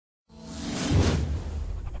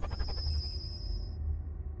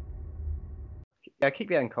Yeah, I keep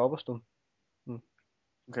getting cobblestone. Hmm.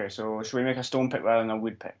 Okay, so should we make a stone pick rather than a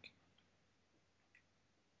wood pick?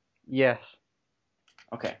 Yes.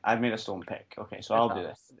 Okay, I've made a stone pick. Okay, so Is I'll do that?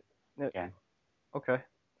 this No, again. okay,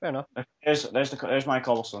 fair enough. There's my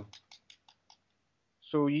cobblestone.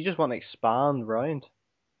 So you just want to expand round?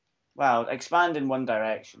 Well, expand in one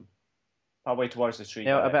direction, probably towards the tree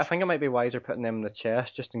Yeah, I direction. think it might be wiser putting them in the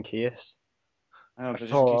chest just in case I know, I but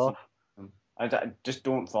just in fall case off. just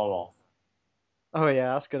don't fall off. Oh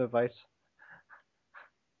yeah, that's good advice.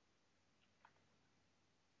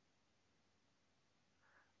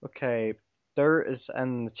 Okay, dirt is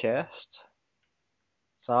in the chest.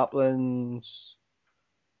 Saplings.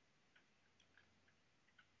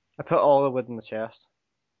 I put all the wood in the chest.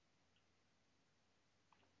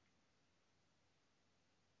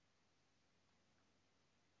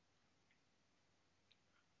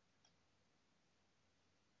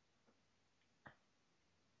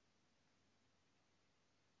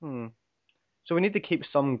 Hmm. So we need to keep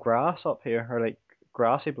some grass up here, or like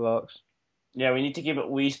grassy blocks. Yeah, we need to keep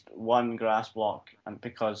at least one grass block, and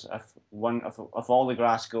because if all the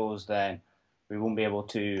grass goes, then we won't be able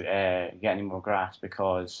to get any more grass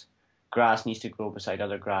because grass needs to grow beside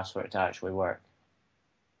other grass for it to actually work.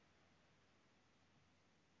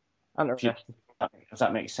 If you Interesting. if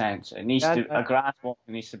that makes sense, it needs Yeah, to a grass block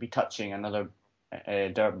needs to be touching another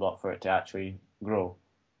dirt block for it to actually grow.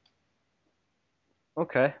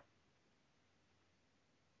 okay.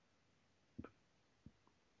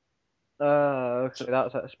 So, Okay,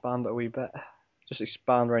 that's expand it a wee bit. Just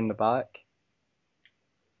expand around the back.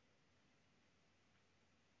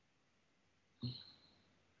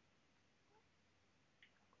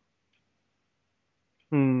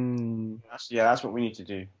 Hmm. that's what we need to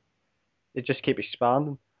do. It just keep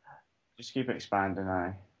expanding. Just keep expanding,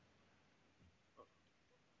 aye.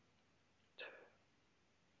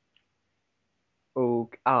 Oh,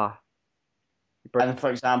 And for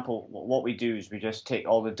example, what we do is we just take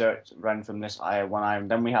all the dirt run from this one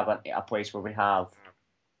island. Then we have a place where we have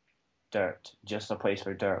dirt, just a place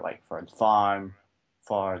for dirt, like for the farm,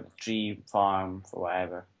 for the tree farm, for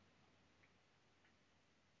whatever.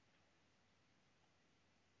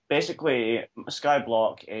 Basically,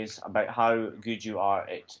 Skyblock is about how good you are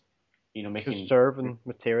at, making preserving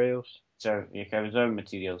materials. you can reserve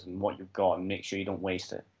materials and what you've got and make sure you don't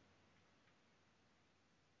waste it.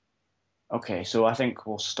 Okay, so I think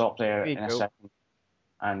we'll stop there There you in a go. second,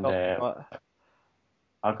 and Oh, what?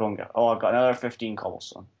 I'll go and get. Oh, I've got another 15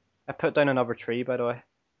 cobblestone. I put down another tree, by the way.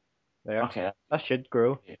 There. Okay. That should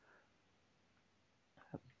grow.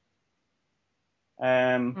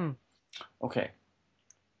 Um. Hmm. Okay.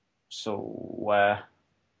 So,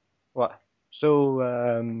 What? So,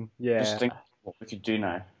 just yeah. think what we could do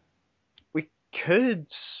now. We could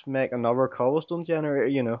make another cobblestone generator,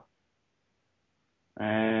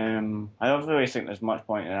 I don't really think there's much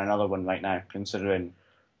point in another one right now, considering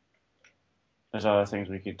there's other things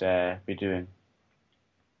we could be doing.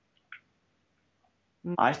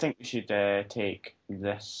 Hmm. I think we should take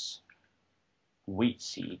this wheat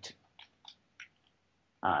seed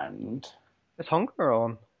and It's hunger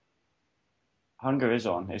on. hunger is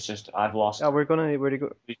on. It's just I've lost Yeah, where to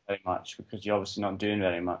go? food very much because you're obviously not doing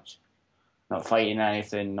very much, not fighting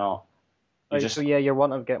anything, not you Right, so just yeah, you're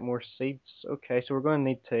wanting to get more seeds. Okay, so we're gonna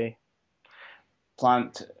need to.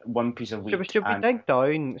 plant one piece of Should we wheat should we and dig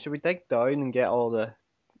down? Should we dig down and get all the?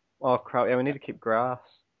 Oh crap! Yeah, we need to keep grass.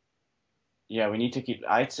 yeah, we need to keep.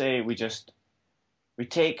 I'd say we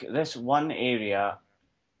take this one area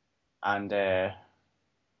and do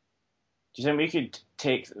you think we could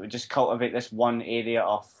just cultivate this one area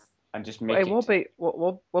off and just Wait, make it?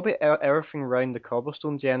 what be everything around the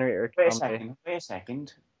cobblestone generator Wait a can be? second. Wait a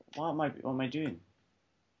second. What am I doing?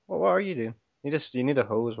 What are you doing? You need a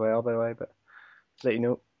hoe as well, by the way, but let you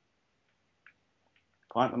know.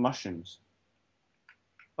 Plant the mushrooms.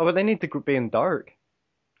 Oh, but they need to be in dark,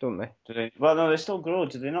 don't they? Do they? Well, no, they still grow.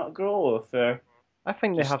 Do they not grow if they're I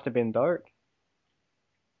think they just? have to be in dark.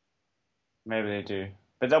 Maybe they do,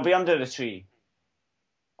 but they'll be under the tree.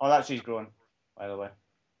 Oh, that tree's growing, by the way.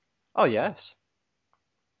 Oh yes.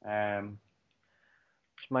 Um,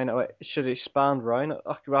 Just mind it should expand round.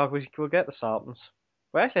 Oh, well, we'll get the saplings.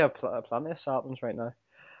 We actually have plenty of saplings right now.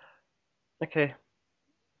 Okay.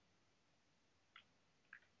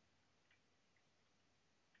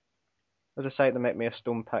 I decided to make me a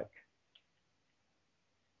stone pick.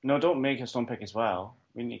 no, don't make a stone pick as well.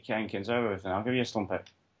 We need can conserve everything. I'll give you a stone pick.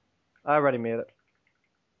 I already made it.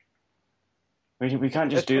 We can't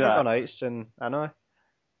just It's do gonna that. run out soon. I know.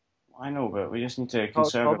 I know, but we just need to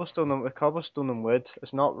conserve it. Cobblestone and wood.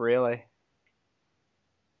 It's not really.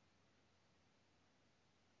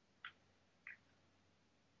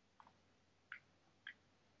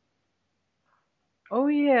 Oh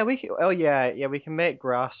yeah, we can. Oh yeah, we can make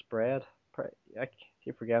grass spread. I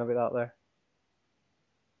keep forgetting about that there.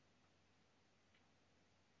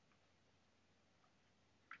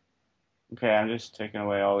 Okay, I'm just taking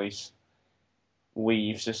away all these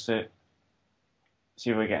leaves just to see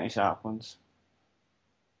if we get any saplings.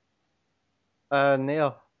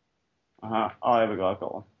 Neil. Oh, there we go. I've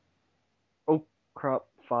got one. Oh crap!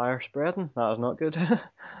 Fire spreading. That is not good.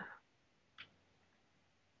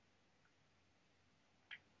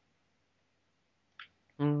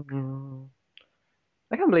 Hmm.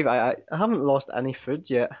 I can't believe I haven't lost any food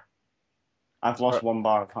yet. I've lost Or 1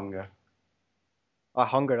 bar of hunger.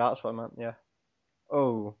 hunger. That's what I meant. Yeah.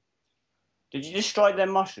 Oh Did you destroy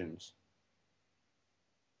them mushrooms?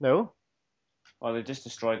 no. Or they just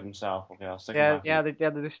destroyed themselves? Okay, I'll stick them Yeah, back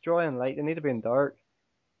in. they're destroying light. They need to be in dark.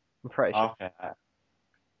 I'm pretty sure. Okay.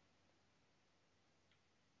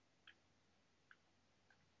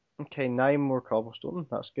 Okay, 9 more cobblestone.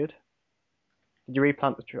 That's good. Did you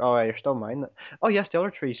replant the tree? Oh, yeah, you're still mining it. Oh yes, the other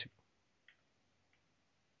trees.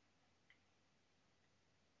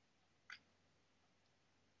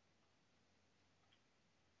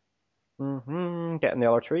 Getting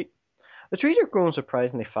the other tree. The trees are growing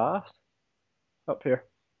surprisingly fast up here.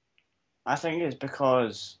 I think it's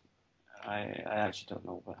because I actually don't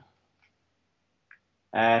know, but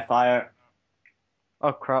fire.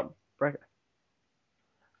 Oh crap! Break it.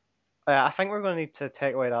 I think we're going to need to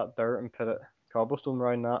take away that dirt and put it cobblestone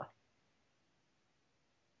around that.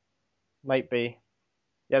 Might be.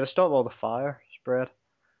 Yeah, to stop all the fire spread.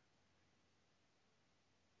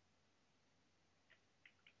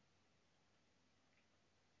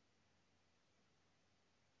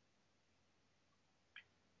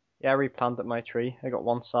 Yeah, I replanted my tree. I got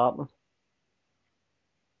 1 sapling.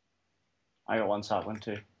 I got 1 sapling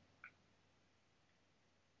too.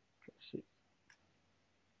 Let's see.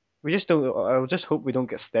 We just don't. I just hope we don't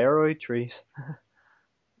get steroid trees.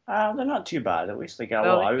 They're not too bad. At least they get a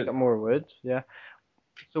Well, at lot least out we of got them. more wood. Yeah.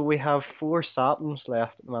 So we have 4 saplings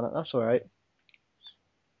left at the minute. That's all right.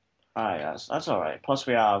 Aye, that's all right. Plus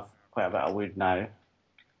we have quite a bit of wood now.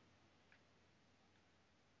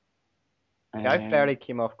 Yeah, I Um, barely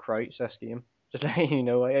came off crouch this game. Just letting you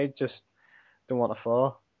know, I just don't want to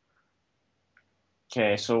fall.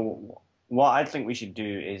 okay, so what I think we should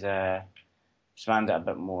do is expand it a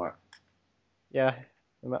bit more. Yeah.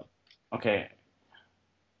 Okay,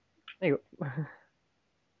 There you go.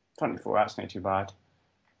 24. That's not too bad.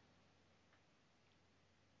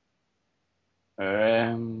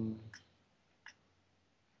 Um,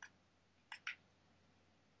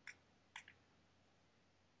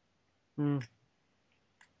 Hmm.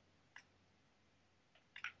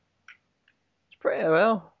 It's pretty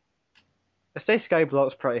well. I say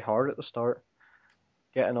Skyblock's pretty hard at the start,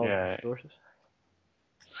 getting all the yeah. resources.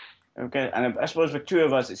 Okay, and I suppose with 2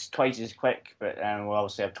 of us, it's twice as quick, but we'll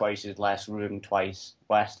obviously have twice as less room, twice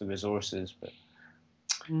less the resources. But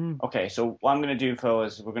Hmm. okay, so what I'm gonna do, Phil,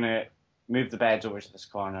 is we're gonna move the beds over to this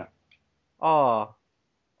corner. Oh.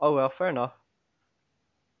 Oh well, fair enough.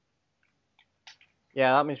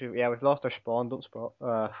 Yeah, that means we've lost our spawn. Don't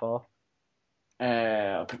fall.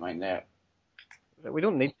 I'll put mine there. We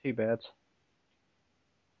don't need 2 beds.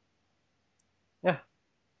 Yeah.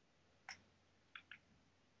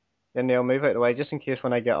 Then they'll move out of the way just in case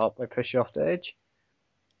when I get up I push you off the edge.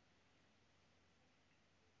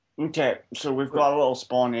 Okay, so we've got a little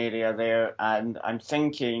spawn area there, and I'm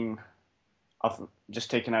thinking of just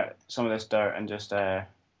taking out some of this dirt and just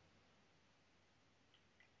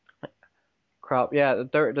Crap. Yeah, the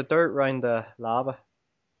dirt around the lava.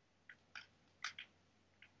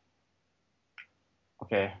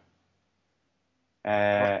 okay.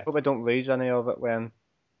 Hope I don't lose any of it when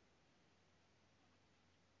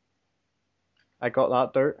I got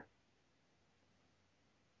that dirt.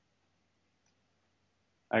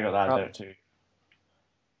 I got that Crap. dirt too.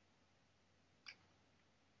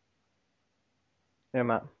 Yeah,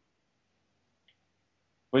 Matt.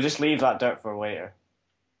 We'll just leave that dirt for later.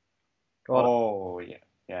 Got it. Oh yeah,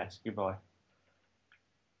 yes, good boy.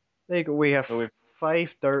 There you go. We have So we've 5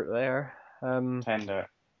 dirt there. 10 dirt.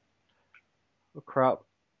 Oh, crap.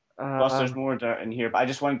 Plus, there's Um, more dirt in here, but I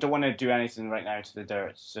just don't want to do anything right now to the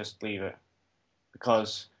dirt. Just leave it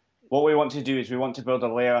because what we want to do is we want to build a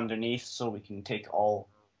layer underneath so we can take all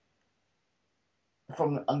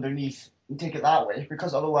from underneath and take it that way.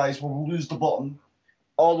 Because otherwise, we'll lose the bottom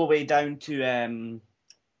all the way down to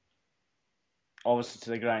obviously to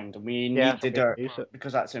the ground. And we yeah, need so the we can dirt use it.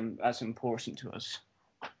 because that's important to us.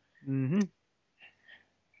 Mhm.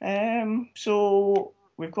 So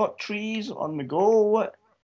we've got trees on the go.